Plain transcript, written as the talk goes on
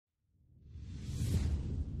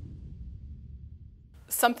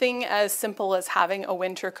something as simple as having a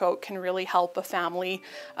winter coat can really help a family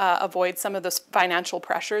avoid some of the financial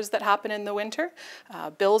pressures that happen in the winter.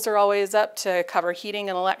 Bills are always up to cover heating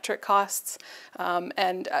and electric costs,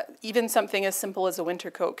 and even something as simple as a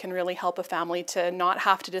winter coat can really help a family to not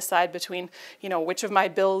have to decide between, you know, which of my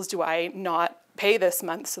bills do I not pay this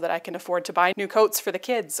month so that I can afford to buy new coats for the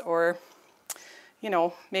kids, or, you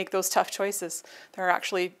know, make those tough choices. There are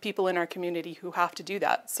actually people in our community who have to do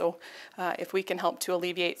that. So if we can help to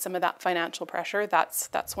alleviate some of that financial pressure,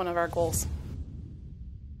 that's one of our goals.